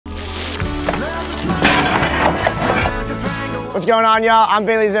What's going on, y'all? I'm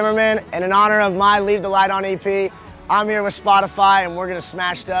Bailey Zimmerman, and in honor of my Leave the Light On EP, I'm here with Spotify, and we're gonna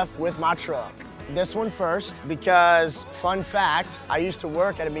smash stuff with my truck. This one first, because fun fact, I used to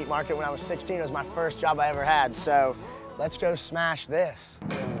work at a meat market when I was 16. It was my first job I ever had, so let's go smash this.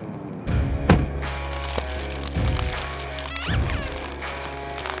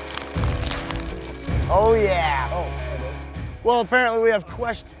 Oh yeah. Oh, there it is. Well, apparently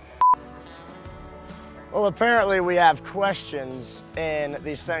we have questions in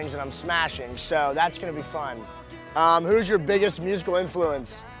these things that I'm smashing, so that's gonna be fun. Who's your biggest musical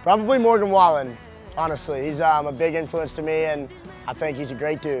influence? Probably Morgan Wallen, honestly. He's a big influence to me, and I think he's a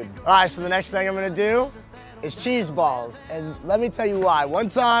great dude. All right, so the next thing I'm gonna do is cheese balls, and let me tell you why. One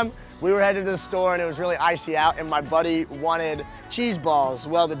time, we were headed to the store and it was really icy out, and my buddy wanted cheese balls.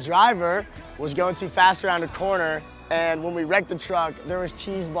 Well, the driver was going too fast around a corner, and when we wrecked the truck, there was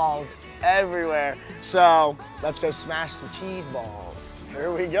cheese balls everywhere. So let's go smash some cheese balls.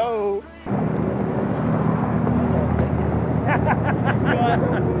 Here we go.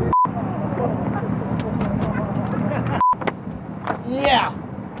 Yeah.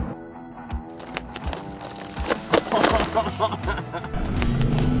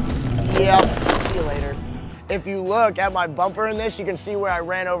 Yep, see you later. If you look at my bumper in this, you can see where I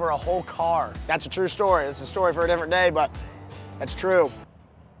ran over a whole car. That's a true story. It's a story for a different day, but that's true.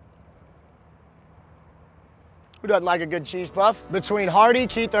 Who doesn't like a good cheese puff? Between Hardy,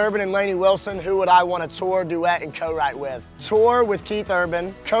 Keith Urban, and Lainey Wilson, who would I want to tour, duet, and co-write with? Tour with Keith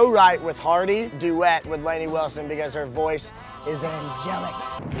Urban, co-write with Hardy, duet with Lainey Wilson because her voice is angelic.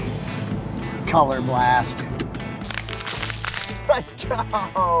 Color blast. Let's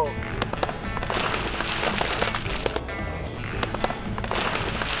go.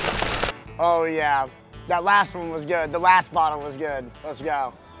 Oh yeah, that last one was good. The last bottle was good. Let's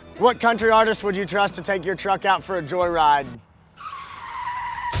go. What country artist would you trust to take your truck out for a joyride?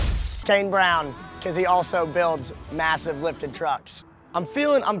 Kane Brown, because he also builds massive lifted trucks. I'm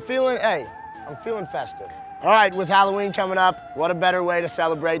feeling festive. All right, with Halloween coming up, what a better way to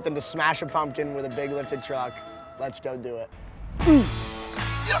celebrate than to smash a pumpkin with a big lifted truck. Let's go do it. Yep.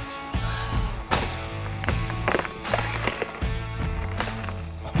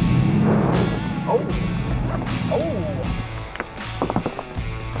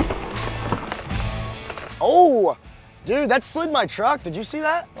 Oh, dude, that slid my truck. Did you see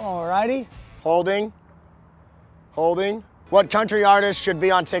that? Alrighty. Holding. What country artist should be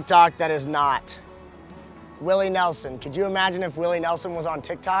on TikTok that is not? Willie Nelson. Could you imagine if Willie Nelson was on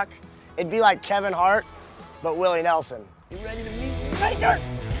TikTok? It'd be like Kevin Hart, but Willie Nelson. You ready to meet me, Baker?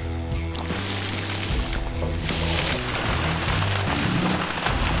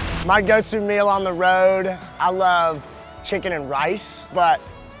 My go-to meal on the road, I love chicken and rice, but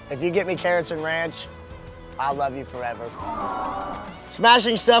if you get me carrots and ranch, I'll love you forever.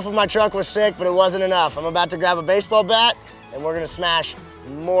 Smashing stuff with my truck was sick, but it wasn't enough. I'm about to grab a baseball bat, and we're gonna smash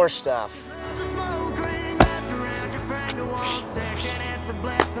more stuff.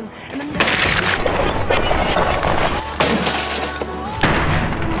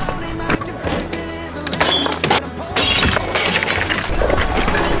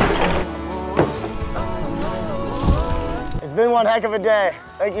 It's been one heck of a day.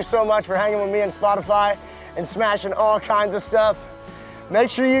 Thank you so much for hanging with me on Spotify and smashing all kinds of stuff. Make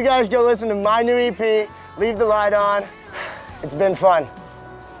sure you guys go listen to my new EP, Leave the Light On. It's been fun.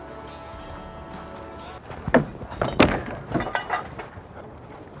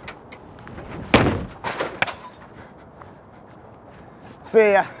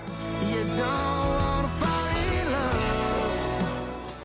 See ya.